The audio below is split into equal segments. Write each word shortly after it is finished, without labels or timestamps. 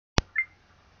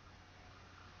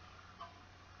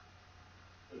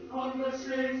On the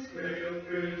sixth day of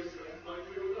Christmas, my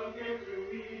true love gave to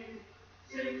me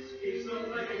 6 pieces of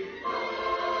lady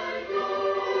I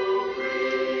go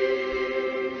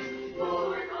free.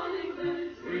 4 calling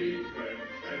bells, 3 red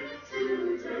hens,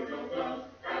 2 turtle doves,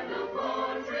 and a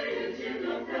partridge in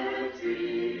the pear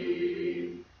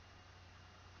tree.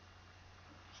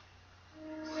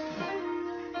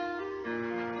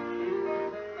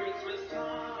 Christmas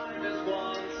time is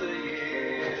once a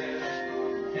year.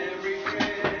 Every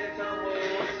year comes.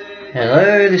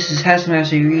 Hello, this is Hasmo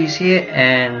Series here,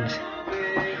 and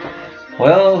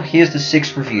well, here's the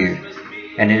 6th review,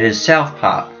 and it is South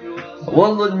Park,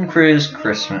 Woodland Critters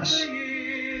Christmas.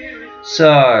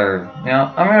 So,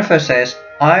 now I'm going to first say this,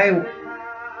 I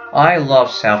love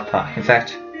South Park. In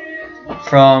fact,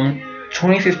 from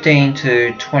 2015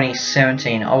 to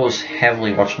 2017, I was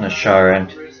heavily watching the show,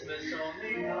 and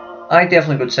I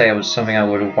definitely could say it was something I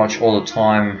would watch all the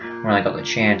time when I got the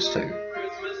chance to.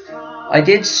 I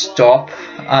did stop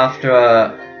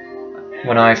after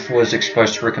when I was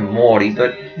exposed to Rick and Morty,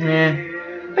 but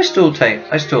I still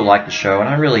like the show, and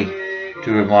I really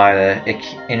do admire it.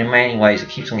 In many ways, it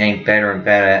keeps on getting better and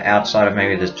better outside of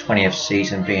maybe the 20th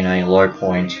season being a low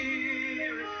point.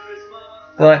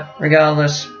 But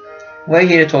regardless, we're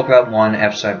here to talk about one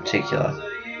episode in particular,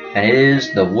 and it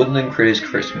is the Woodland Critters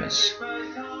Christmas.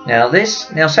 Now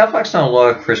South Park's done a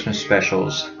lot of Christmas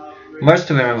specials, most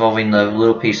of them involving the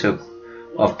little piece of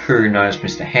poo known as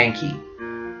Mr Hanky.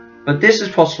 But this is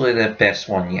possibly their best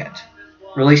one yet.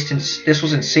 This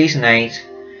was in season 8,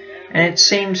 and it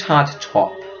seems hard to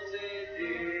top.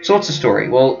 So what's the story?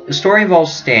 Well, the story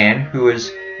involves Stan, who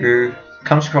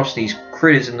comes across these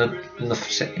critters in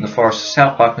the forest of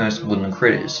South Park known as Woodland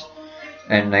Critters,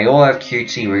 and they all have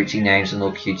cutesy rootsy names and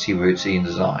look cutesy rootsy in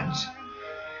designs.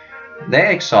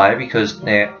 They're excited because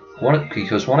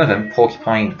one of them,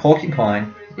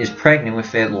 Porcupine, is pregnant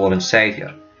with their Lord and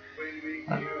Savior.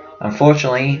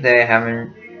 Unfortunately,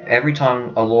 every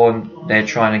time they're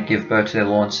trying to give birth to their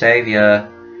Lord and Savior,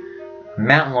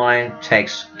 Mountain Lion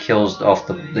kills off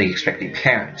the expected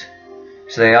parent.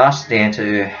 So they ask Stan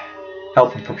to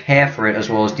help them prepare for it as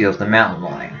well as deal with the Mountain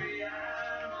Lion.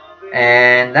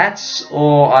 And that's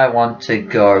all I want to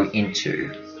go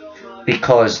into,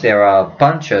 because there are a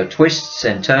bunch of twists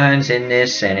and turns in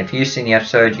this, and if you've seen the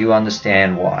episode, you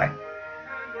understand why.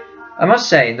 I must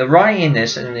say, the writing in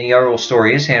this and the overall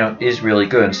story is really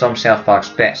good, and some South Park's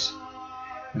best.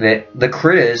 The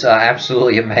critters are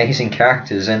absolutely amazing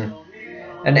characters, and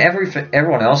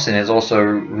everyone else in it is also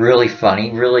really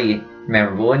funny, really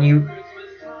memorable, and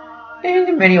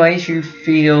in many ways you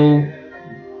feel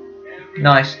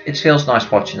nice. It feels nice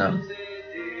watching them.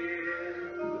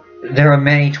 There are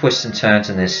many twists and turns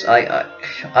in this.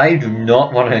 I do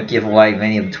not want to give away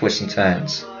many of the twists and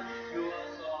turns.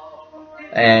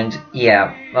 And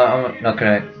yeah, I'm not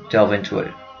going to delve into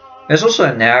it. There's also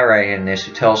a narrator in this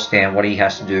who tells Stan what he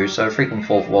has to do, so frequent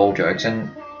fourth wall jokes,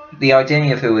 and the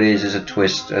identity of who it is a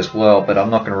twist as well, but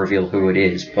I'm not going to reveal who it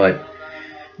is. But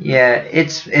yeah,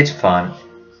 it's fun.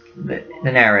 The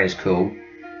narrator's cool.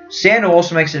 Santa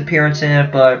also makes an appearance in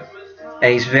it, and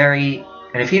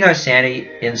if you know Sandy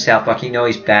in South Park, you know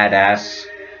he's badass.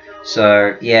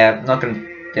 So yeah, I'm not going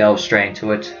to delve straight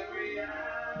into it.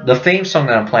 The theme song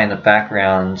that I'm playing in the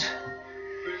background,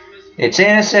 it's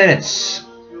innocent, it's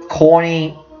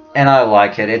corny, and I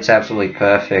like it. It's absolutely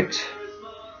perfect.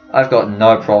 I've got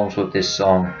no problems with this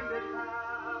song.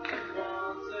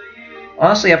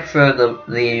 Honestly, I prefer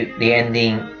the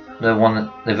ending,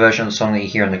 the version of the song that you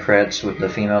hear in the credits with the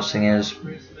female singers.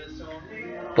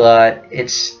 But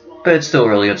it's still a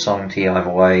really good song to hear either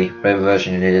way, whatever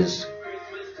version it is.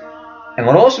 And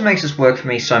what also makes this work for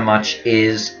me so much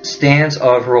is Stan's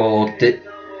overall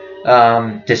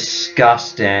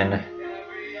disgust and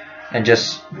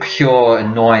just pure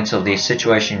annoyance of the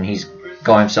situation he's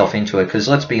got himself into it. Because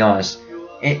let's be honest,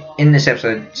 in this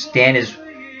episode, Stan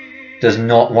does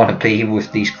not want to be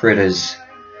with these critters,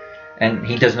 and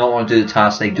he does not want to do the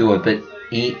tasks they do it, but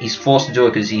he's forced to do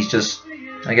it because he's just,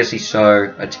 I guess he's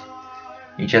so,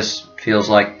 he just feels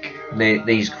like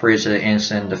these critters are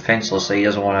innocent and defenseless, so he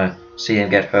doesn't want to see them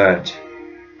get hurt.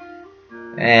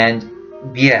 And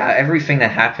yeah, everything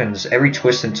that happens, every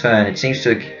twist and turn, it seems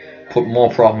to put more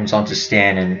problems onto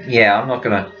Stan, and yeah, I'm not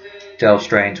going to delve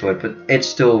straight into it, but it's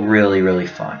still really, really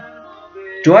fun.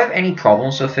 Do I have any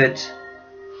problems with it?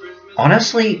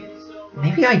 Honestly,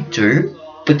 maybe I do,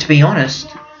 but to be honest,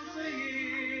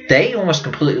 they almost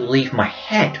completely leave my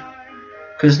head,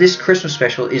 because this Christmas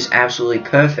special is absolutely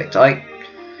perfect. I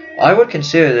would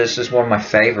consider this as one of my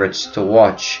favorites to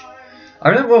watch. I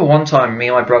remember one time me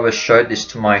and my brother showed this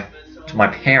to my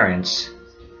parents,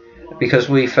 because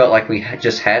we felt like we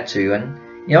just had to. And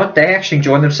you know what? They actually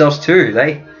enjoyed themselves too.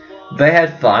 They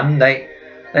had fun. They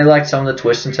liked some of the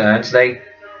twists and turns. They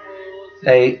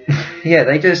yeah,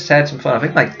 they just had some fun. I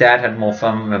think my dad had more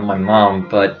fun than my mum,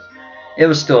 but it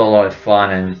was still a lot of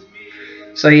fun. And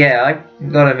so yeah, I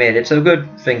gotta admit, it's a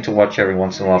good thing to watch every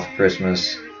once in a while for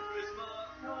Christmas.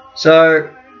 So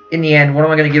in the end, what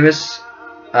am I going to give us?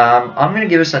 I'm going to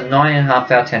give us a 9.5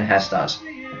 out of 10 hat stars.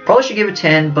 Probably should give it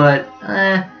 10, but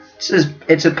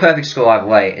it's a perfect score either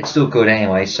way. It's still good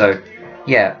anyway. So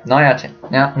yeah, 9 out of 10.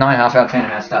 Now 9.5 out of 10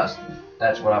 hat stars.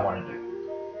 That's what I want to do.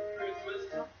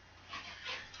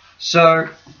 So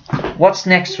what's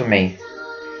next for me?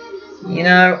 You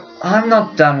know, I'm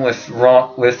not done with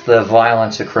the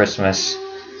violence of Christmas.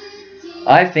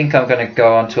 I think I'm going to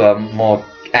go on to a more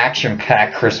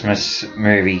action-packed Christmas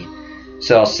movie.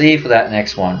 So I'll see you for that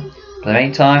next one. In the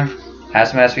meantime, have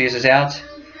some ass views out,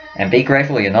 and be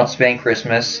grateful you're not spending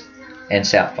Christmas in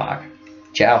South Park.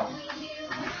 Ciao.